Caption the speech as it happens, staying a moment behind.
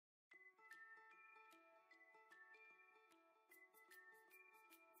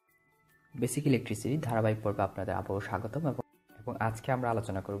Basic electricity ধারাবাহিক পর্বে আপনাদের আবারও স্বাগতম এবং আজকে আমরা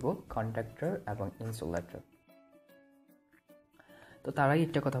আলোচনা করব কন্ডাক্টর এবং ইনসুলেটর। তো তার আগে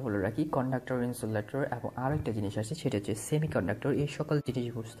একটা কথা বলে রাখি, কন্ডাক্টর, ইনসুলেটর এবং আরও একটা জিনিস আছে, সেটা হচ্ছে সেমিকন্ডাক্টর। এই সকল জিনিস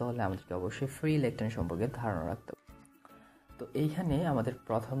বুঝতে হলে আমাদেরকে অবশ্যই ফ্রি ইলেকট্রন সম্পর্কে ধারণা রাখতে হবে। তো এইখানে আমাদের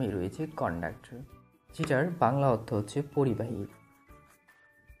প্রথমেই রয়েছে কন্ডাক্টর, যেটার বাংলা অর্থ হচ্ছে পরিবাহী।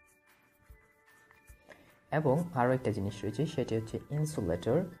 এবং আরও একটা জিনিস রয়েছে, সেটি হচ্ছে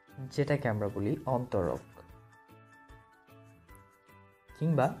ইনসুলেটর, যেটাকে আমরা বলি অন্তরক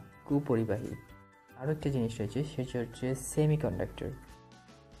কিংবা কুপরিবাহী। আরও একটা জিনিস রয়েছে, সেটি হচ্ছে সেমিকন্ডাক্টর,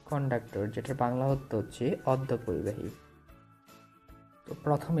 কন্ডাক্টর, যেটার বাংলা অর্থ হচ্ছে অর্ধপরিবাহী। তো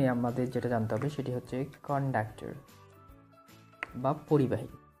প্রথমে আমাদের যেটা জানতে হবে সেটি হচ্ছে কন্ডাক্টর বা পরিবাহী।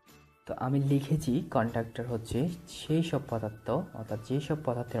 তো আমি লিখেছি কন্ডাক্টর হচ্ছে সেই সব পদার্থ, অর্থাৎ যেসব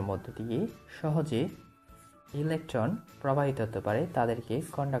পদার্থের মধ্য দিয়ে সহজে ইলেকট্রন প্রবাহিত হতে পারে তাদেরকে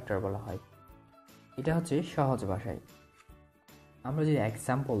কন্ডাক্টর বলা হয়। এটা হচ্ছে সহজ ভাষায়। আমরা যদি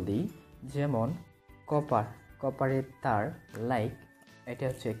এক্সাম্পল দিই, যেমন কপারের তার, লাইক এটা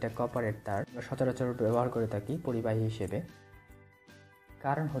হচ্ছে একটা কপারের তার, আমরা সচরাচর ব্যবহার করে থাকি পরিবাহী হিসেবে।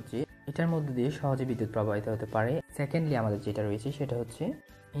 কারণ হচ্ছে এটার মধ্যে দিয়ে সহজে বিদ্যুৎ প্রবাহিত হতে পারে। সেকেন্ডলি আমাদের যেটা রয়েছে সেটা হচ্ছে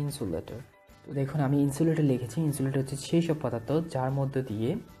ইনসুলেটর। তো দেখুন, আমি ইনসুলেটর লিখেছি। ইনসুলেটর হচ্ছে সেই সব পদার্থ যার মধ্য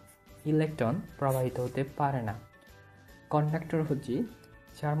দিয়ে ইলেকট্রন প্রবাহিত হতে পারে না। কন্ডাক্টর হচ্ছে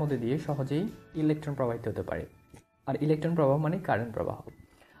যার মধ্যে দিয়ে সহজেই ইলেকট্রন প্রবাহিত হতে পারে, আর ইলেকট্রন প্রবাহ মানে কারেন্ট প্রবাহ।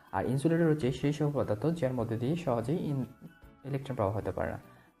 আর ইনসুলেটর হচ্ছে সেই সব পদার্থ যার মধ্যে দিয়ে সহজেই ইলেকট্রন প্রবাহ হতে পারে না।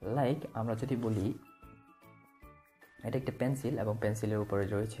 লাইক আমরা যদি বলি, এটা একটা পেন্সিল এবং পেন্সিলের উপরে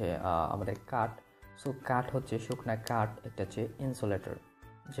রয়েছে আমাদের কাঠ। সো কাঠ হচ্ছে শুকনা কাঠ, একটা হচ্ছে ইনসুলেটর,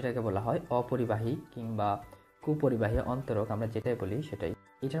 যেটাকে বলা হয় অপরিবাহী কিংবা কুপরিবাহী অন্তরক, আমরা যেটাই বলি সেটাই।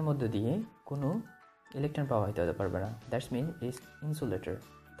 এটার মধ্যে দিয়ে কোনো ইলেকট্রন প্রবাহিত হতে পারবে না, দ্যাটস মিন ইজ ইনসুলেটর।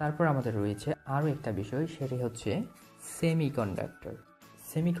 তারপর আমাদের রয়েছে আরও একটা বিষয়, সেটি হচ্ছে সেমিকন্ডাক্টর।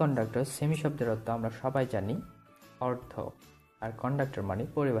 সেমিকন্ডাক্টর, সেমি শব্দের অর্থ আমরা সবাই জানি অর্ধ, আর কন্ডাক্টর মানে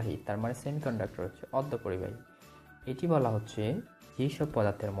পরিবাহী, তার মানে সেমিকন্ডাক্টর হচ্ছে অর্ধপরিবাহী। এটি বলা হচ্ছে যেসব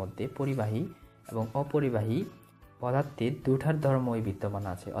পদার্থের মধ্যে পরিবাহী এবং অপরিবাহী পদার্থের দুটার ধর্মই বিদ্যমান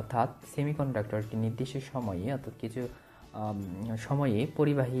আছে। অর্থাৎ সেমিকন্ডাক্টর একটি নির্দিষ্ট সময়ে, অর্থাৎ কিছু সময়ে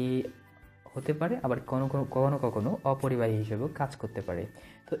পরিবাহী হতে পারে, আবার কখনো কখনো অপরিবাহী হিসেবেও কাজ করতে পারে।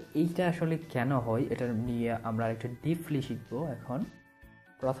 তো এইটা আসলে কেন হয়, এটা নিয়ে আমরা একটু ডিপলি শিখবো এখন।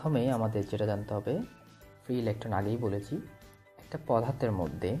 প্রথমেই আমাদের যেটা জানতে হবে, ফ্রি ইলেকট্রন আগেই বলেছি, একটা পদার্থের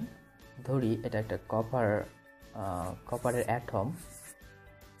মধ্যে ধরি এটা একটা কপারের অ্যাটম,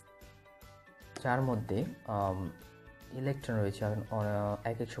 যার মধ্যে ইলেকট্রন রয়েছে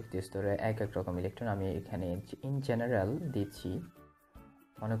এক এক শক্তি স্তরে এক এক রকম ইলেকট্রন। আমি এখানে ইন জেনারেল দিচ্ছি,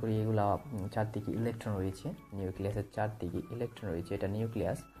 মনে করি এগুলা চারদিকে ইলেকট্রন রয়েছে, নিউক্লিয়াসের চারদিকে ইলেকট্রন রয়েছে, এটা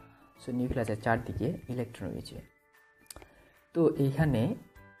নিউক্লিয়াস। সো নিউক্লিয়াসের চারদিকে ইলেকট্রন রয়েছে। তো এইখানে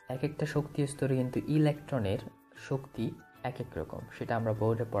এক একটা শক্তি স্তরে কিন্তু ইলেকট্রনের শক্তি এক এক রকম। সেটা আমরা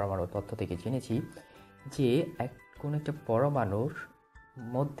বোর্ডের পরমাণু তত্ত্ব থেকে জেনেছি যে কোনো একটা পরমাণুর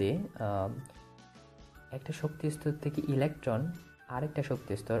মধ্যে একটা শক্তি স্তর থেকে ইলেকট্রন আরেকটা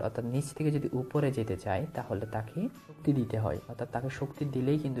শক্তি স্তর, অর্থাৎ নিচ থেকে যদি উপরে যেতে চায় তাহলে তাকে শক্তি দিতে হয়, অর্থাৎ তাকে শক্তি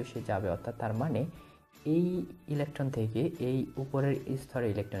দিলেই কিন্তু সে যাবে। অর্থাৎ তার মানে এই ইলেকট্রন থেকে এই উপরের স্তরে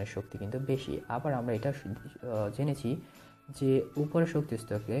ইলেকট্রনের শক্তি কিন্তু বেশি। আবার আমরা এটা জেনেছি যে উপরের শক্তি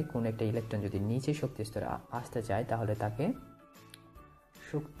স্তরকে কোনো একটা ইলেকট্রন যদি নিচে শক্তি স্তরে আসতে চায় তাহলে তাকে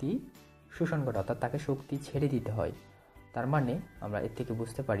শক্তি শোষণ করে, অর্থাৎ তাকে শক্তি ছেড়ে দিতে হয়। তার মানে আমরা এর থেকে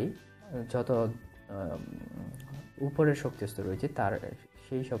বুঝতে পারি যত উপরের শক্তি স্তর রয়েছে তার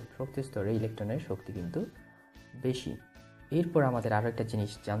সেই সব শক্তি স্তরে ইলেকট্রনের শক্তি কিন্তু বেশি। এরপর আমাদের আরও একটা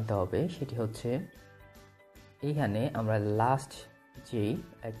জিনিস জানতে হবে, সেটি হচ্ছে এইখানে আমরা লাস্ট যেই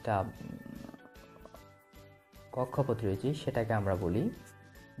একটা কক্ষপথ রয়েছে সেটাকে আমরা বলি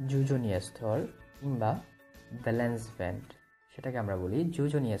যোজনীয় স্তর কিংবা ব্যালেন্স ব্যান্ড। সেটাকে আমরা বলি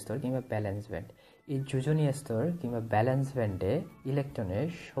যোজনীয় স্তর কিংবা ব্যালেন্স ব্যান্ড। এই যোজনীয় স্তর কিংবা ব্যালেন্স ব্যান্ডে ইলেকট্রনের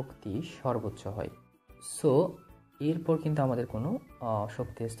শক্তি সর্বোচ্চ হয়। সো এরপর কিন্তু আমাদের কোনো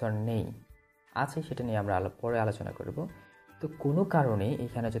শক্তি স্তর নেই, আছে, সেটা নিয়ে আমরা পরে আলোচনা করব। তো কোনো কারণে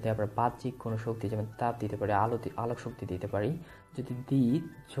এখানে যদি আমরা বাহ্যিক কোনো শক্তি, যেমন তাপ দিতে পারি, আলোক শক্তি দিতে পারি, যদি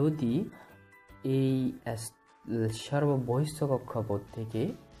এই সর্ববহিষ্ঠ কক্ষপথ থেকে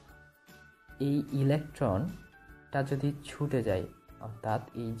এই ইলেকট্রনটা যদি ছুটে যায়, অর্থাৎ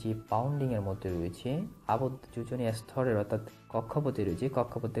এই যে বাউন্ডিংয়ের মধ্যে রয়েছে আবদ্ধ যোজনীয় স্তরের, অর্থাৎ কক্ষপথে রয়েছে,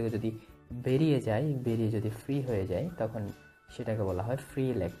 কক্ষপথ থেকে যদি বেরিয়ে যদি ফ্রি হয়ে যায়, তখন সেটাকে বলা হয় ফ্রি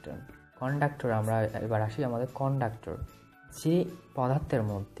ইলেকট্রন। কন্ডাক্টর, আমরা এবার আসি আমাদের কন্ডাক্টর। যে পদার্থের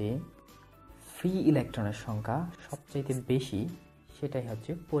মধ্যে ফ্রি ইলেকট্রনের সংখ্যা সবচাইতে বেশি সেটাই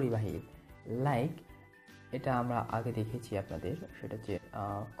হচ্ছে পরিবাহী। লাইক এটা আমরা আগে দেখেছি আপনাদের, সেটা যে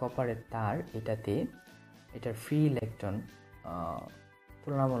কপারের তার, এটার ফ্রি ইলেকট্রন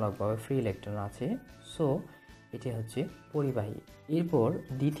তুলনামূলকভাবে ফ্রি ইলেকট্রন আছে, সো এটি হচ্ছে পরিবাহী। এরপর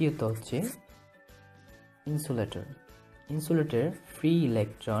দ্বিতীয়ত হচ্ছে ইনসুলেটর। ইনসুলেটর ফ্রি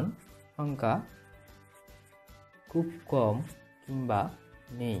ইলেকট্রন সংখ্যা খুব কম কিংবা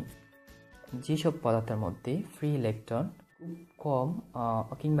নেই। যেসব পদার্থের মধ্যে ফ্রি ইলেকট্রন খুব কম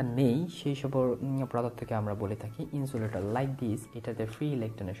কিংবা নেই সেই সব পদার্থকে আমরা বলে থাকি ইনসুলেটর। লাইক দিস, এটাতে ফ্রি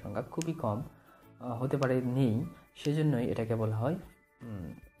ইলেকট্রনের সংখ্যা খুবই কম হতে পারে, নেই, সেজন্যই এটাকে বলা হয়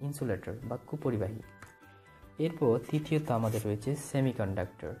ইনসুলেটর বা কুপরিবাহী। এরপর তৃতীয়ত আমাদের রয়েছে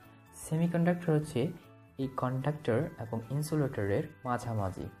সেমিকন্ডাক্টর। সেমিকন্ডাক্টর হচ্ছে এই কন্ডাক্টর এবং ইনসুলেটরের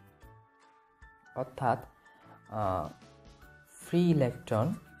মাঝামাঝি, অর্থাৎ ফ্রি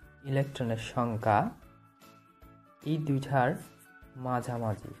ইলেকট্রনের সংখ্যা এই দুইটার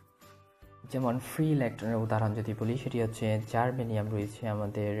মাঝামাঝি। যেমন ফ্রি ইলেকট্রনের উদাহরণ যদি বলি, সেটি হচ্ছে জার্মেনিয়াম রয়েছে,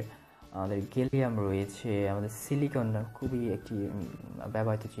 আমাদের গ্যালিয়াম রয়েছে, আমাদের সিলিকন খুবই একটি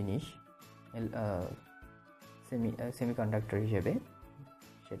ব্যবহৃত জিনিস সেমিকন্ডাক্টর হিসেবে,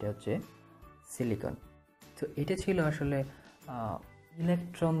 সেটা হচ্ছে সিলিকন। তো এটা ছিল আসলে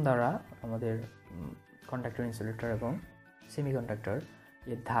ইলেকট্রন দ্বারা আমাদের কন্ডাক্টর, ইনসুলেটর এবং সেমিকন্ডাক্টর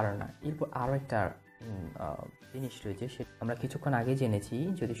এর ধারণা। এরপর আরও একটা জিনিস রয়েছে, সে আমরা কিছুক্ষণ আগে জেনেছি,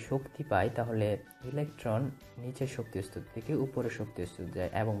 যদি শক্তি পাই তাহলে ইলেকট্রন নিচের শক্তি স্তর থেকে উপরের শক্তি স্তর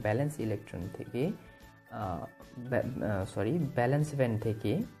যায় এবং ব্যালেন্স ইলেকট্রন থেকে ব্যালেন্স ব্যান্ড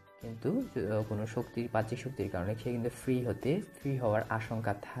থেকে কিন্তু কোনো বাহ্যিক শক্তির কারণে সে কিন্তু ফ্রি হওয়ার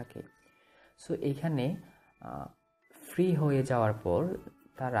আশঙ্কা থাকে। সো এইখানে ফ্রি হয়ে যাওয়ার পর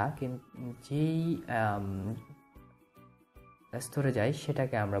তারা কিন্তু যেই স্তরে যায়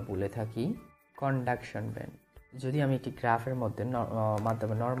সেটাকে আমরা বলে থাকি কন্ডাকশন ব্যান্ড। যদি আমি একটি গ্রাফের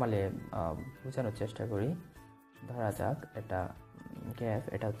মাধ্যমে নর্মালি বোঝানোর চেষ্টা করি, ধরা যাক এটা গ্যাপ,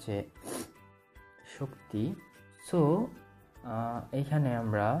 এটা হচ্ছে শক্তি। সো এইখানে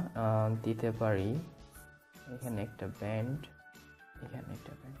আমরা দিতে পারি এখানে একটা ব্যান্ড, এখানে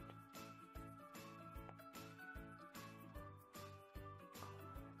একটা ব্যান্ড।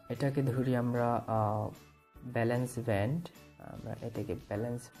 এটাকে ধরি আমরা ব্যালেন্স ব্যান্ড, আমরা এটাকে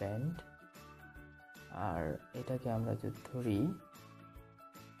ব্যালেন্স ব্যান্ড, আর এটাকে আমরা যদি ধরি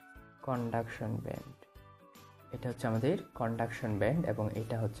কন্ডাকশন ব্যান্ড। এটা হচ্ছে আমাদের কন্ডাকশন ব্যান্ড এবং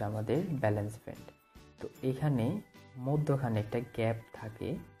এটা হচ্ছে আমাদের ব্যালেন্স ব্যান্ড। তো এখানে মধ্যখানে একটা গ্যাপ থাকে,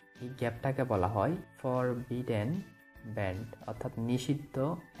 এই গ্যাপটাকে বলা হয় ফরবিডেন ব্যান্ড, অর্থাৎ নিষিদ্ধ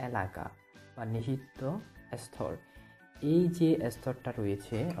এলাকা বা নিষিদ্ধ স্তর। এই যে স্তরটা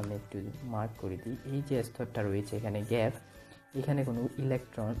রয়েছে, আমি একটু মার্ক করে দিই, এই যে স্তরটা রয়েছে এখানে গ্যাপ, এখানে কোনো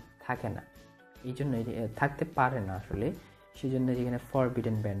ইলেকট্রন থাকে না, এই জন্য থাকতে পারে না আসলে, সেই জন্য যেখানে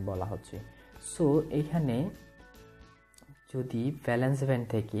ফরবিডেন ব্যান্ড বলা হচ্ছে। সো এখানে যদি ব্যালেন্স ব্যান্ড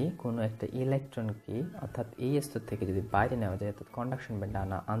থেকে কোনো একটা ইলেকট্রনকে, অর্থাৎ এই স্তর থেকে যদি বাইরে নেওয়া যায়, অর্থাৎ কন্ডাকশন ব্যান্ড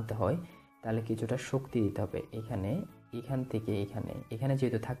আনতে হয়, তাহলে কিছুটা শক্তি দিতে হবে এখান থেকে এখানে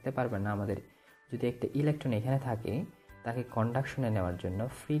যেহেতু থাকতে পারবে না, আমাদের যদি একটা ইলেকট্রন এখানে থাকে, তাকে কন্ডাকশনে নেওয়ার জন্য,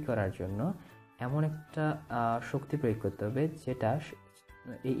 ফ্রি করার জন্য এমন একটা শক্তি প্রয়োগ করতে হবে যেটা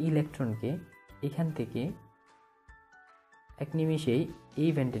এই ইলেকট্রনকে এখান থেকে এক নিমিষেই এই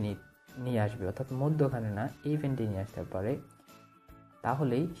ব্যান্ডে নিয়ে আসবে, অর্থাৎ মধ্যখানে না, এই ব্যান্ডে নিয়ে আসতে পারে,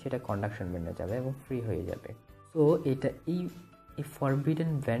 তাহলেই সেটা কন্ডাকশন ব্যান্ডে যাবে এবং ফ্রি হয়ে যাবে। সো এটা এই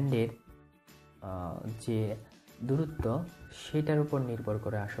ফরবিডেন ব্যান্ডের যে দূরত্ব, সেটার উপর নির্ভর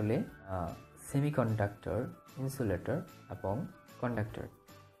করে আসলে সেমিকন্ডাক্টর, ইনসুলেটর এবং কন্ডাক্টর।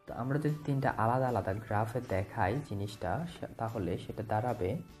 তো আমরা যদি তিনটা আলাদা আলাদা গ্রাফে দেখাই জিনিসটা, তাহলে সেটা দাঁড়াবে,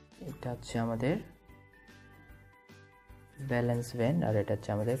 এটা হচ্ছে আমাদের ব্যালেন্স ব্যান্ড আর এটা হচ্ছে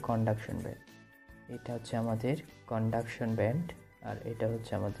আমাদের কন্ডাকশন ব্যান্ড, এটা হচ্ছে আমাদের কন্ডাকশন ব্যান্ড আর এটা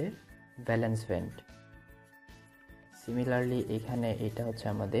হচ্ছে আমাদের ব্যালেন্স ব্যান্ড। সিমিলারলি এখানে এটা হচ্ছে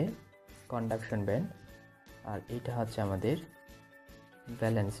আমাদের কন্ডাকশন ব্যান্ড আর এটা হচ্ছে আমাদের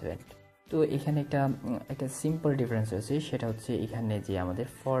ব্যালেন্স ব্যান্ড। তো এখানে একটা সিম্পল ডিফারেন্স রয়েছে, সেটা হচ্ছে এখানে যে আমাদের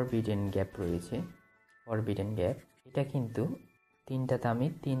ফরবিডেন গ্যাপ রয়েছে, ফরবিডেন গ্যাপ, এটা কিন্তু তিনটাতে আমি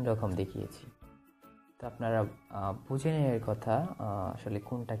 3 রকম দেখিয়েছি। তো আপনারা বুঝে নেওয়ার কথা আসলে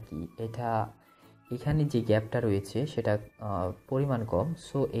কোনটা কি। এখানে যে গ্যাপটা রয়েছে সেটা পরিমাণ কম,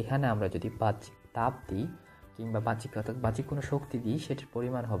 সো এখানে আমরা যদি বাহ্যিক তাপ দিই কিংবা বাহ্যিক কোনো শক্তি দিই, সেটার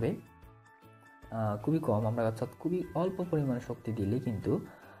পরিমাণ হবে খুবই কম। আমরা অর্থাৎ খুবই অল্প পরিমাণে শক্তি দিলে কিন্তু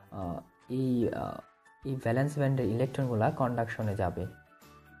এই ভ্যালেন্স ব্যান্ডের ইলেকট্রনগুলো কন্ডাকশনে যাবে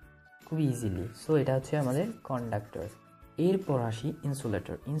খুবই ইজিলি। সো এটা হচ্ছে আমাদের কন্ডাক্টর। এরপর আসি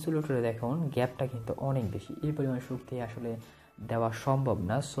ইনসুলেটর। ইনসুলেটরে দেখুন গ্যাপটা কিন্তু অনেক বেশি, এই পরিমাণ শক্তি আসলে দেওয়া সম্ভব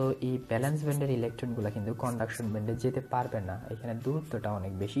না। সো এই ব্যালেন্স ব্যান্ডের ইলেকট্রনগুলো কিন্তু কন্ডাকশন ব্যান্ডে যেতে পারবে না, এখানে দূরত্বটা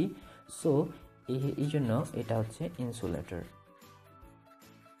অনেক বেশি। সো এই জন্য এটা হচ্ছে ইনসুলেটর।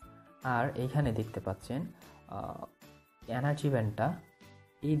 আর এইখানে দেখতে পাচ্ছেন এনার্জি ব্যান্ডটা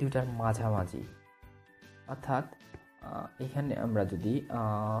এই দুটার মাঝামাঝি, অর্থাৎ এখানে আমরা যদি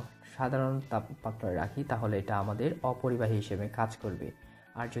সাধারণ তাপমাত্রায় রাখি তাহলে এটা আমাদের অপরিবাহী হিসেবে কাজ করবে।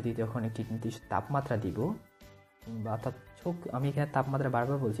 আর যদি যখন একটি নির্দিষ্ট তাপমাত্রা দিব, কিংবা অর্থাৎ আমি এখানে তাপমাত্রা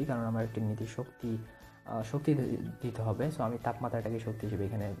বারবার বলছি কারণ আমার একটি নির্দিষ্ট শক্তি দিতে হবে। সো আমি তাপমাত্রাটাকে শক্তি হিসেবে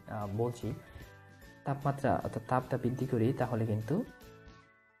এখানে বলছি। তাপমাত্রা অর্থাৎ তাপটা বৃদ্ধি করি তাহলে কিন্তু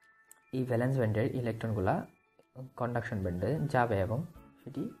এই ভ্যালেন্স ব্যান্ডের ইলেকট্রনগুলা কন্ডাকশন ব্যান্ডে যাবে এবং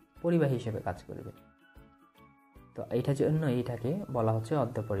সেটি পরিবাহী হিসেবে কাজ করবে। তো এইটার জন্য এইটাকে বলা হচ্ছে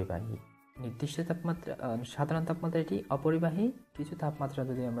অর্ধপরিবাহী। নির্দিষ্ট তাপমাত্রা সাধারণ তাপমাত্রা এটি অপরিবাহী, কিছু তাপমাত্রা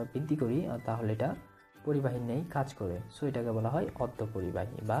যদি আমরা বৃদ্ধি করি তাহলে এটা পরিবাহী নেই কাজ করে। সো এটাকে বলা হয়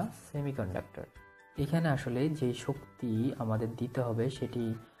অর্ধপরিবাহী বা সেমিকন্ডাক্টর। এখানে আসলে যে শক্তি আমাদের দিতে হবে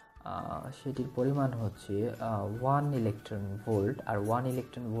সেটির পরিমাণ হচ্ছে 1 ইলেকট্রন ভোল্ট। আর 1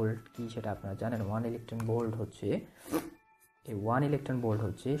 ইলেকট্রন ভোল্ট কি সেটা আপনারা জানেন। 1 ইলেকট্রন ভোল্ট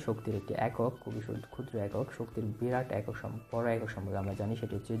হচ্ছে শক্তির একটি একক, খুবই ক্ষুদ্র একক। শক্তির বিরাট একক বড় একক সম্পর্কে আমরা জানি,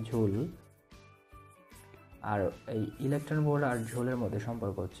 সেটি হচ্ছে জুল। আর এই ইলেকট্রন ভোল্ট আর জুলের মধ্যে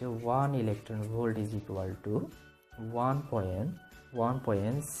সম্পর্ক হচ্ছে 1 electron volt is equal to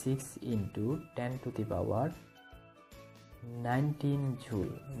 1.6 into 10 to the power 19 joule.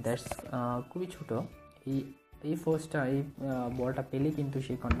 That's খুবই ছোট। এই ফোর্সটা, এই বলটা পেলে কিন্তু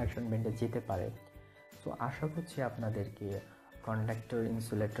সেই কন্ডাকশন ব্যান্ডে যেতে পারে। সো আশা করছি আপনাদেরকে কন্ডাক্টর,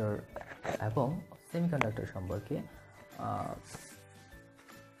 ইনসুলেটর এবং সেমিকন্ডাক্টর সম্পর্কে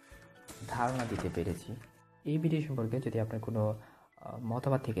ধারণা দিতে পেরেছি। এই ভিডিও সম্পর্কে যদি আপনার কোনো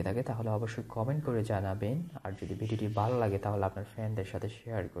মতামত থেকে থাকে তাহলে অবশ্যই কমেন্ট করে জানাবেন। আর যদি ভিডিওটি ভালো লাগে তাহলে আপনার ফ্রেন্ডদের সাথে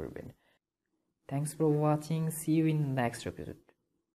শেয়ার করবেন। Thanks for watching. C you in next episode.